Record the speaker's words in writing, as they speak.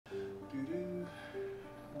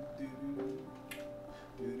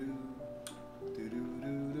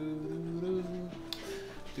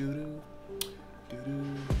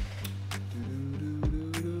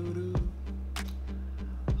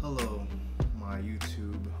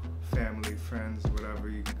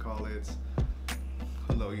call it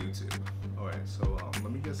hello YouTube. Alright, so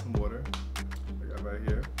let me get some water. I got right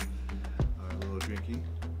here. A little drinky.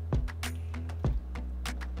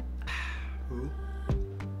 Who?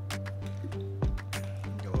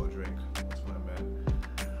 Get a little drink. That's what I meant.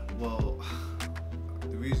 Well,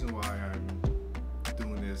 the reason why I'm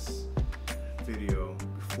doing this video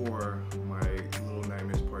before my Little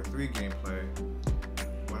Nightmares Part 3 gameplay,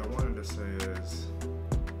 what I wanted to say is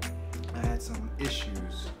I had some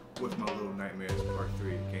issues with my Little Nightmares Part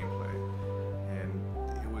 3 gameplay, and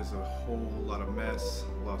it was a whole lot of mess.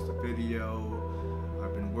 Lost the video,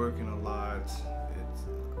 I've been working a lot,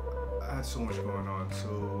 I had so much going on,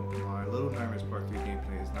 so my Little Nightmares Part 3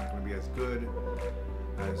 gameplay is not going to be as good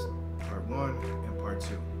as Part 1 and Part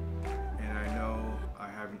 2. And I know I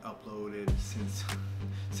haven't uploaded since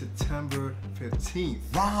September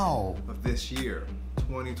 15th of this year,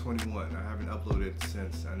 2021. I haven't uploaded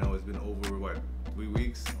since. I know it's been over, what, 3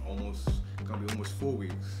 weeks? Gonna be almost 4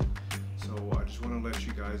 weeks. So I just want to let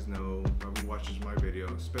you guys know, whoever watches my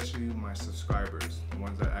video, especially my subscribers, the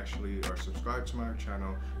ones that actually are subscribed to my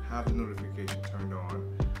channel, have the notification turned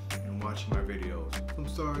on, and watching my videos from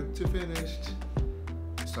start to finish,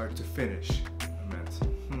 I meant.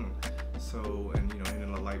 So, and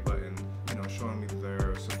hitting the like button, showing me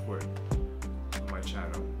their support on my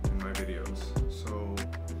channel and my videos. So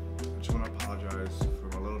I just want to apologize for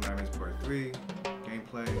my Little Nightmares Part 3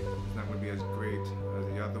 gameplay. It's not going to be as great as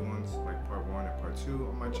the other ones, like Part 1 and Part 2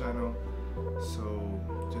 on my channel. So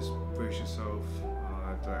just brace yourself.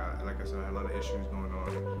 Like I said, I had a lot of issues going on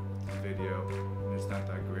with this video, and it's not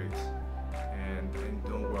that great. And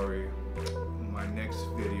don't worry, my next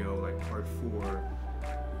video, like Part 4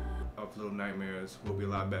 of Little Nightmares, will be a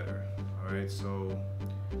lot better. Alright, so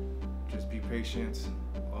just be patient.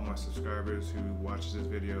 All my subscribers who watch this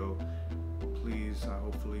video, please,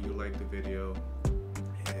 hopefully you like the video.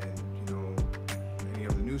 And any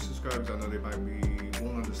of the new subscribers, I know they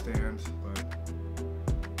won't understand, but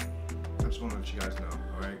I just want to let you guys know.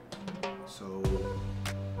 Alright, so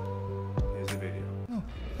here's the video.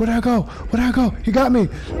 Where'd I go? Where'd I go? He got me.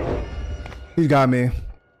 He got me.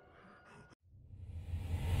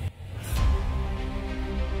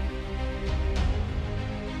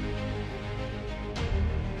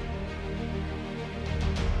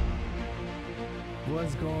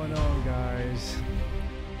 What's going on, guys?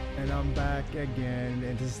 And I'm back again,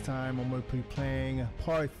 and this time I'm going to be playing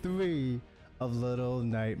Part 3 of Little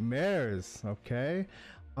Nightmares, okay?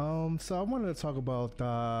 So I wanted to talk about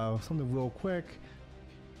something real quick.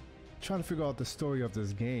 Trying to figure out the story of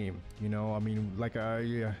this game. I mean, like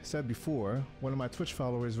I said before, one of my Twitch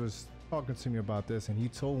followers was talking to me about this, and he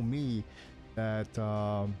told me that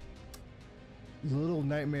Little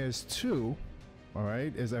Nightmares 2,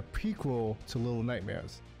 alright, is a prequel to Little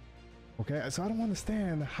Nightmares. Okay, so I don't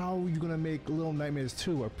understand how you're gonna make Little Nightmares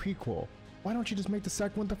 2 a prequel. Why don't you just make the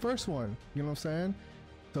second one the first one? You know what I'm saying?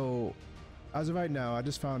 So, as of right now, I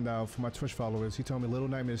just found out from my Twitch followers, he told me Little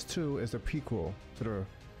Nightmares 2 is a prequel to the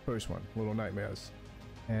first one, Little Nightmares.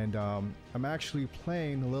 And I'm actually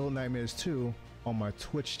playing Little Nightmares 2 on my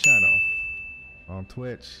Twitch channel. On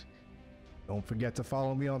Twitch. Don't forget to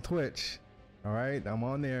follow me on Twitch. Alright, I'm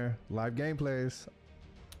on there, live gameplays.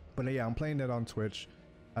 But yeah, I'm playing that on Twitch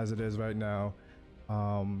as it is right now.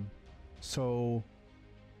 So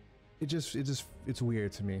it's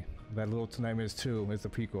weird to me that Little Nightmares 2 is the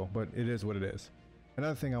prequel, but it is what it is.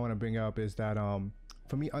 Another thing I want to bring up is that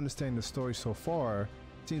for me understanding the story so far,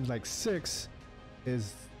 it seems like 6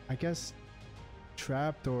 is, I guess,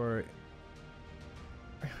 trapped, or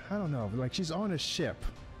I don't know, like she's on a ship.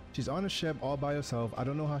 She's on a ship all by herself. I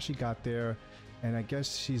don't know how she got there, and I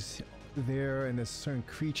guess she's there, and there's certain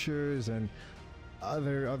creatures and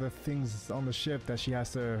other things on the ship that she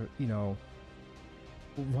has to,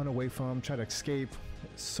 run away from, try to escape,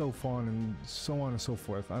 so on and so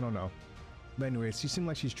forth. I don't know. But anyways, she seemed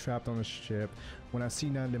like she's trapped on the ship. When I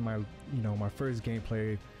seen that in my, my first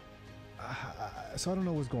gameplay, so I don't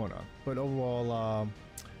know what's going on. But overall,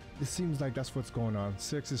 it seems like that's what's going on.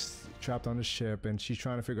 6 is trapped on the ship, and she's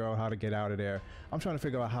trying to figure out how to get out of there. I'm trying to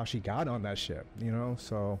figure out how she got on that ship,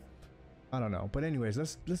 so I don't know. But anyways,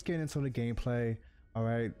 let's get into the gameplay. All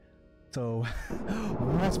right, so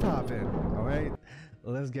what's poppin'? All right,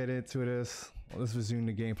 let's get into this. Let's resume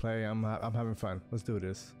the gameplay. I'm having fun. Let's do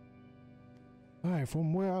this. All right,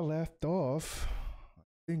 from where I left off, I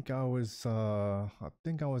think I was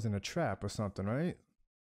in a trap or something, right?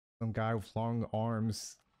 Some guy with long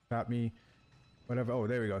arms trapped me, whatever. Oh,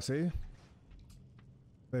 there we go. See?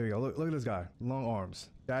 There we go. Look at this guy. Long arms.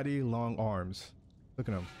 Daddy long arms. Look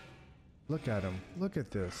at him. Look at him. Look at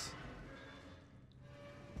this.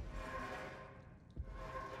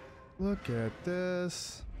 Look at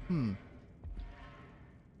this.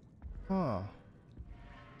 Huh.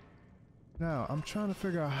 Now, I'm trying to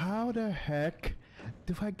figure out how the heck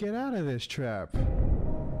do I get out of this trap?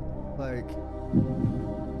 Like,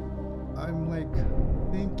 I'm like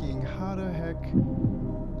thinking, how the heck?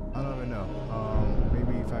 I don't even know.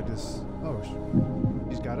 Maybe if I just, oh,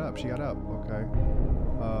 she's got up. She got up. Okay.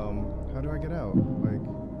 How do I get out? Like,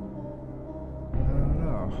 I don't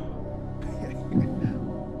know.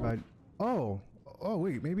 But oh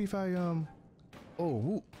wait, maybe if I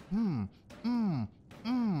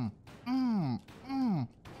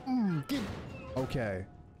get, okay.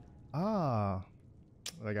 Ah,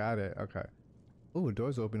 I got it. Okay. Oh,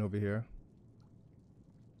 door's open over here.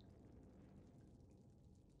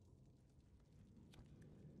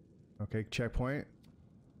 Okay, checkpoint.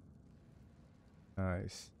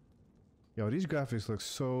 Nice. Yo, these graphics look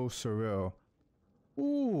so surreal.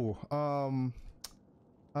 Ooh, how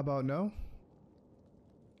about no?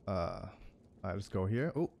 Alright, let's go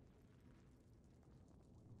here. Oh.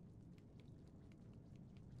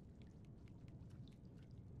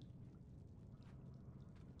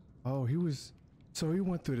 Oh, so he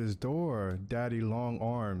went through this door. Daddy long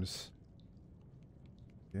arms.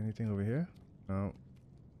 Anything over here? No.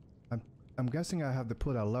 I'm guessing I have to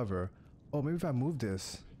pull that lever. Oh, maybe if I move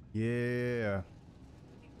this. Yeah.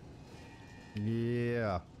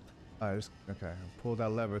 Yeah. Alright, okay. Pull that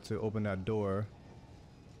lever to open that door.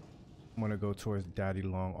 I'm gonna go towards Daddy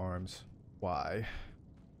long arms. Why?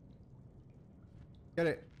 Get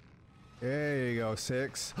it. There you go,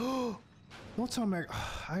 6. Don't tell me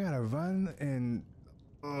I gotta run and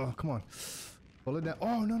come on. Pull it down.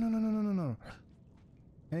 Oh no.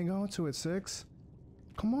 Hang on to it, 6.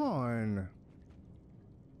 Come on.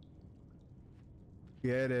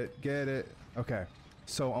 Get it. Okay.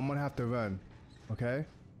 So I'm gonna have to run. Okay?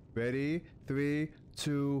 Ready? 3,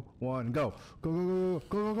 2, 1, go.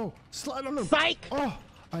 Go. Slide on them. Psych! Oh,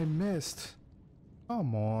 I missed.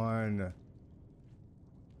 Come on.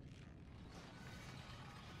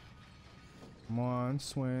 Come on,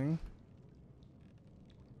 swing.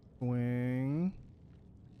 Swing.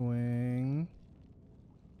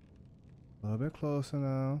 A little bit closer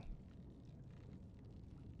now.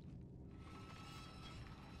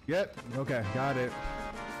 Yep. Okay, got it.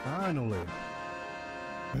 Finally.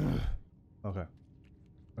 Okay.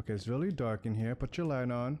 Okay, it's really dark in here. Put your light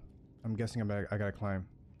on. I'm guessing I gotta climb.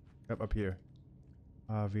 Yep, up here.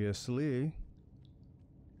 Obviously.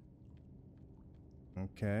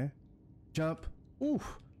 Okay. Jump.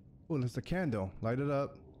 Oof. Oh, there's the candle. Light it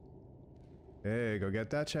up. There you go. Get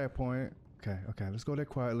that checkpoint. Okay, let's go there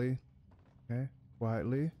quietly. Okay,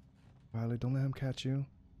 quietly. Don't let him catch you.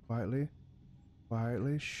 Quietly.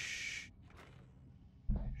 Shh.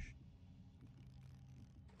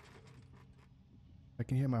 I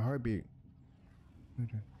can hear my heartbeat.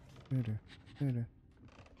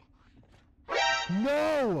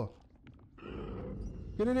 No!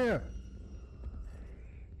 Get in here!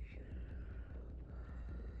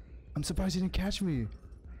 I'm surprised he didn't catch me.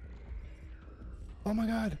 Oh my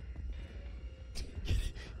god! He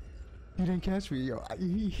didn't catch me, yo.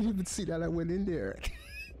 He didn't even see that I went in there.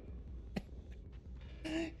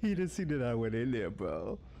 He didn't see that I went in there,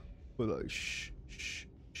 bro. But like, shh.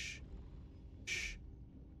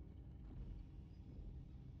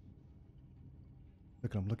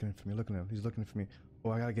 Look at him, looking for me. He's looking for me. Oh,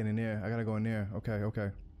 I gotta get in there. I gotta go in there. Okay.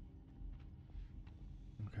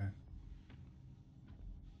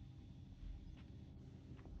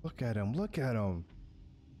 Look at him.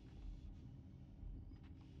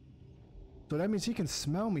 So that means he can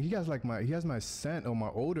smell me. He has my scent or my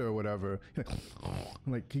odor or whatever.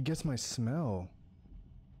 Like he gets my smell.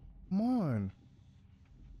 Come on.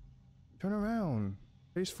 Turn around.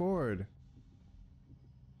 Face forward.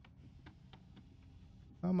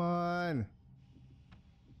 Come on.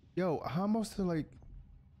 Yo, how am I supposed to like...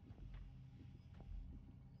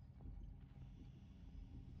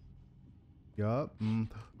 Yup.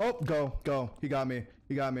 Oh, go. He got me.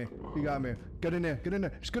 Get in there.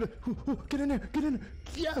 Just get in there.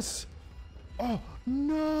 Yes. Oh,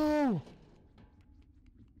 no.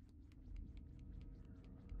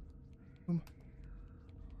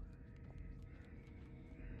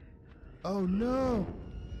 Oh, no.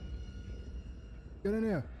 Get in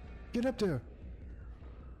there. Get up there.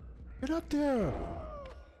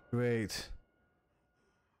 Great.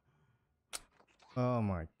 Oh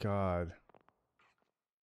my god.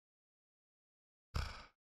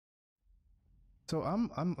 So I'm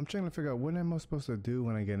trying to figure out what am I supposed to do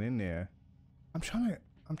when I get in there. I'm trying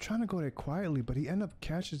to go there quietly, but he end up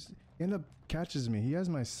catches me. He has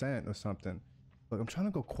my scent or something. Look, I'm trying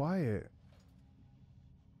to go quiet.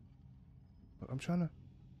 Look, I'm trying to.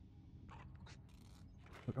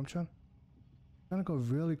 Look, I'm trying to go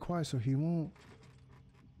really quiet so he won't.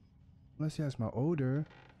 Unless he has my odor.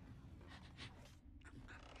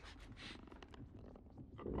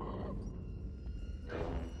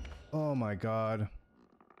 Oh my god.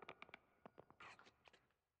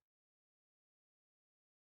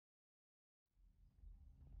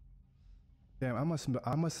 Damn,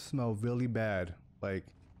 I must smell really bad, like,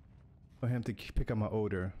 for him to pick up my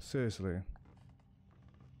odor. Seriously.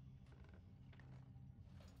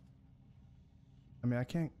 I mean, I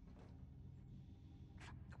can't.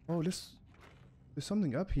 Oh, there's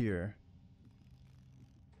something up here.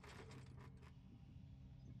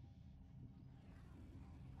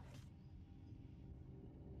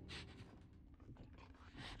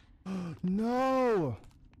 No!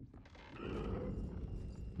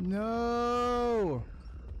 No!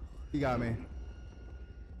 He got me.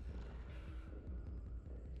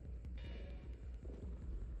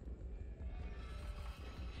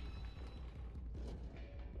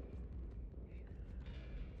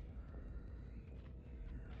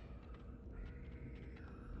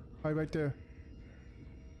 Right there.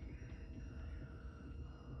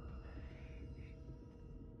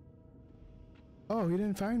 Oh, he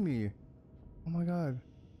didn't find me. Oh my god.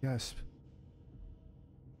 Yes.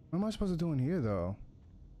 What am I supposed to do in here though?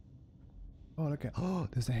 Oh, look at. Oh,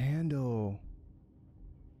 there's a handle.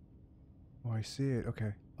 Oh, I see it.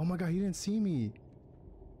 Okay. Oh my god, he didn't see me.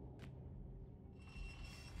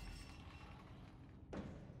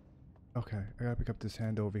 Okay, I gotta pick up this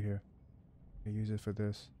handle over here. I use it for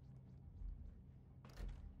this.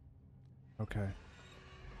 Okay.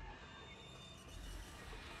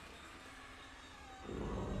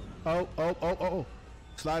 Oh.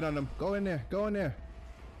 Slide on them. Go in there. Go in there.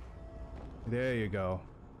 There you go.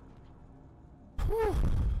 Whew.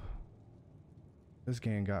 This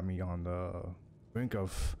game got me on the brink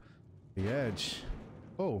of the edge.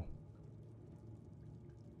 Oh.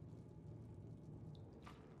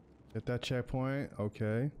 Get that checkpoint.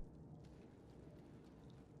 Okay.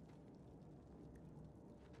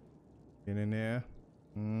 Get in there.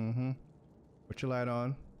 Mm-hmm. Put your light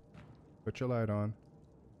on. Put your light on.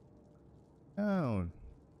 Down.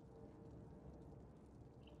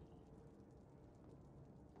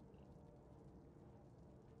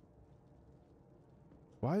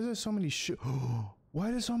 Why is there so many shoes? Why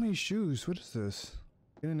are there so many shoes? What is this?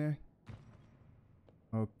 Get in there.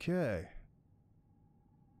 Okay.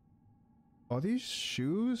 Are these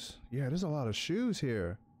shoes? Yeah, there's a lot of shoes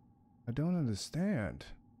here. I don't understand.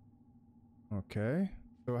 Okay.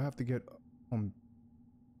 So I have to get I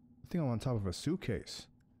think I'm on top of a suitcase.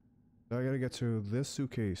 So I gotta get to this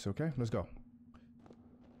suitcase, okay? Let's go.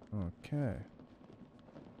 Okay.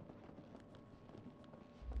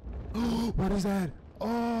 What is that?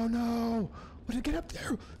 Oh no! Get up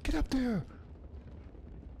there! Get up there!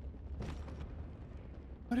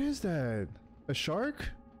 What is that? A shark?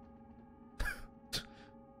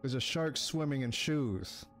 There's a shark swimming in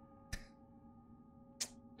shoes.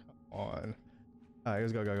 Come on. Alright,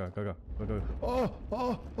 let's go.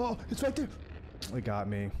 Oh! It's right there! It got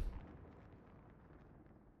me.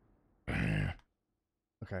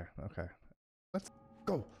 Okay. Let's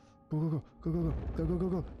go. Go.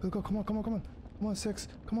 Come on. Come on, 6.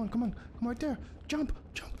 Come on right there. Jump.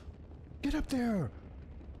 Get up there.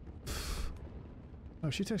 Oh,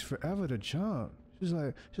 she takes forever to jump. She's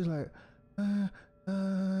like,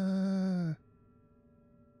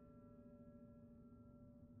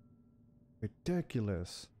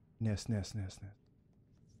 ridiculous. Nest.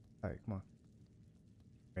 Alright, come on.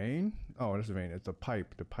 Vein? Oh, that's a vein. It's a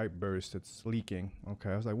pipe. The pipe burst. It's leaking.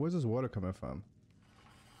 Okay, I was like, where's this water coming from?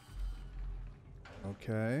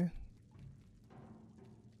 Okay.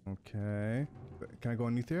 Can I go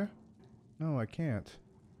underneath here? No, I can't.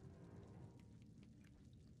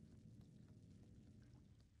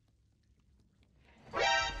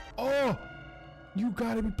 Oh! You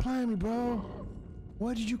gotta be playing me, bro.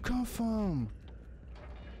 Where did you come from?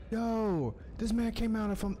 Yo, this man came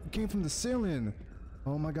from the ceiling.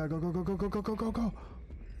 Oh my god, go. Go.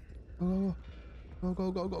 Oh.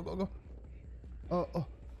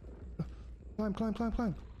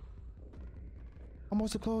 Climb. I'm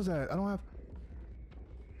supposed to close that. I don't have...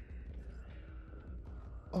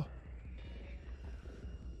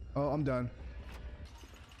 Oh, I'm done.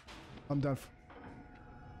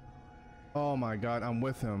 Oh my god, I'm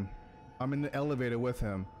with him. I'm in the elevator with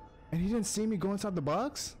him. And he didn't see me go inside the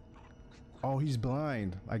box? Oh, he's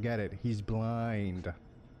blind. I get it. He's blind.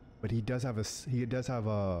 But he does have he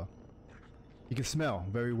can smell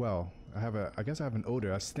very well. I guess I have an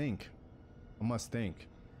odor. I stink. I must stink.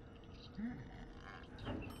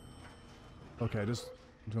 Okay, just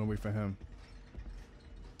I'm gonna wait for him.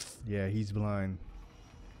 Yeah, he's blind.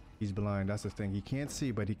 He's blind. That's the thing. He can't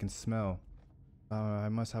see, but he can smell. I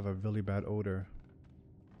must have a really bad odor.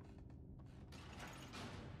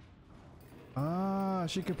 Ah,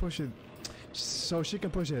 she can push it. So she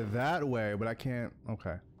can push it that way, but I can't.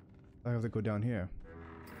 Okay, I have to go down here.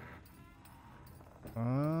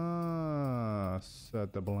 Ah,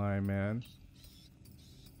 said the blind man.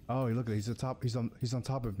 Oh, look at, he's on top. He's on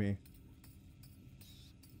top of me.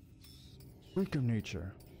 Freak of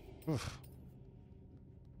nature. Oof.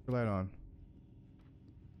 Put the light on.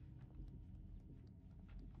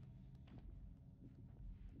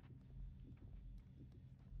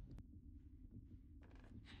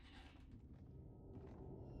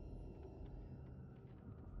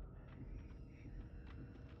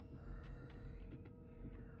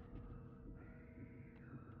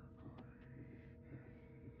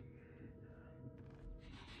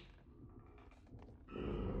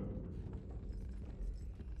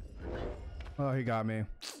 Oh, he got me.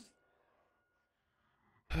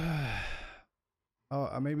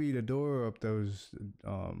 Oh, maybe the door up those,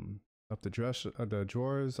 up the the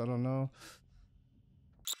drawers. I don't know.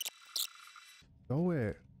 Go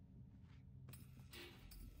it.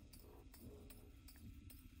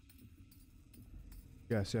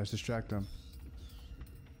 Yes, yes, distract them.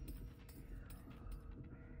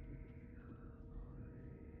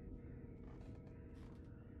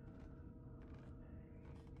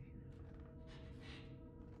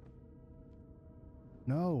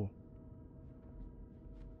 No.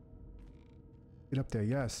 Get up there,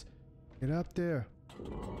 yes. Get up there.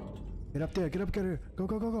 Get up there, get up, get here. Go,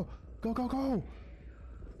 go, go, go. Go, go, go.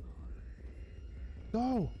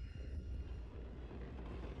 Go.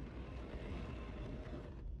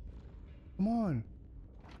 Come on.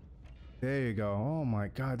 There you go. Oh my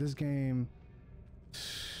god, this game.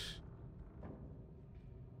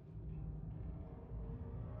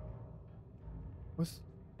 What's...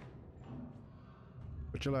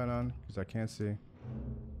 Put your light on, because I can't see.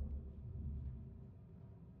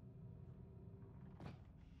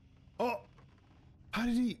 Oh! How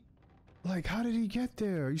did he... Like, how did he get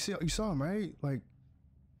there? You saw him, right? Like...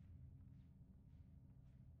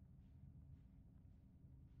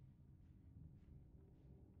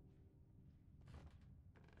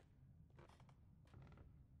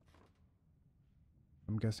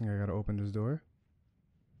 I'm guessing I gotta open this door.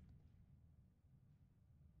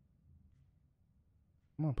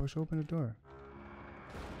 Come on, push open the door.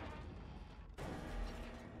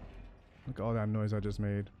 Look at all that noise I just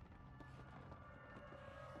made.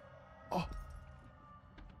 Oh!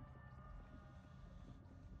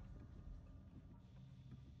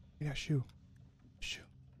 Yeah, shoe. Shoe.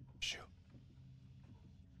 Shoe.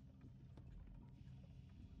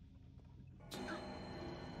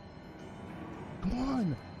 Come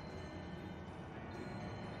on!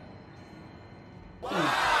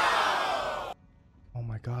 Oh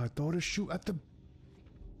my god, throw the shoe at the...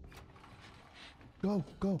 Go,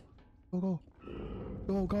 go, go, go.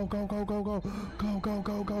 Go, go, go, go, go, go. Go, go,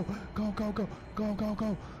 go, go. Go, go, go. Go, go,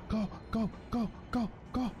 go. Go, go, go, go,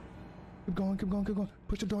 go. Keep going, keep going, keep going.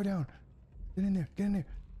 Push the door down. Get in there, get in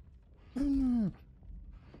there.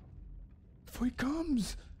 Before he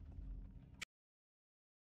comes.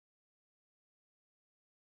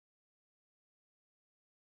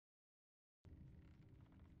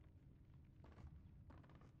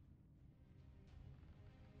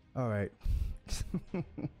 All right.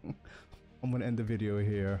 I'm gonna end the video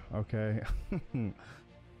here, okay?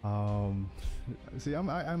 See, I'm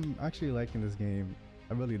actually liking this game.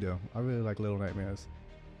 I really do. I really like Little Nightmares,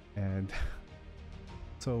 and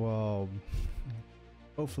so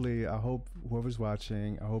hopefully, I hope whoever's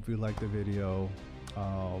watching, I hope you like the video.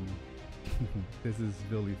 This is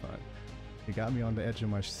really fun. It got me on the edge of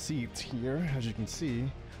my seat here, as you can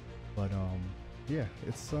see, but yeah,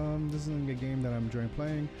 it's this is a game that I'm enjoying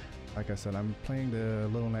playing. Like I said, I'm playing the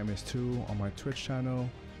Little Nightmares 2 on my Twitch channel,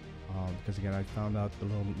 because again, I found out the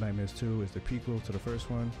Little Nightmares 2 is the prequel to the first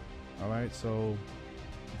one. Alright, so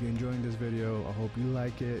if you're enjoying this video, I hope you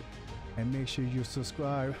like it, and make sure you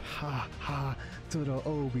subscribe, to the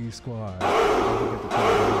OB Squad. Don't forget to turn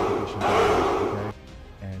on the notification bell, okay?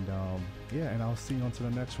 And yeah, and I'll see you on to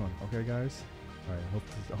the next one, okay guys? Alright,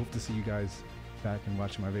 I hope to see you guys back and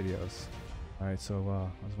watching my videos. Alright, so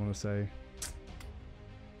I just want to say,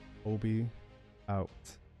 OB out.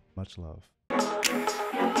 Much love.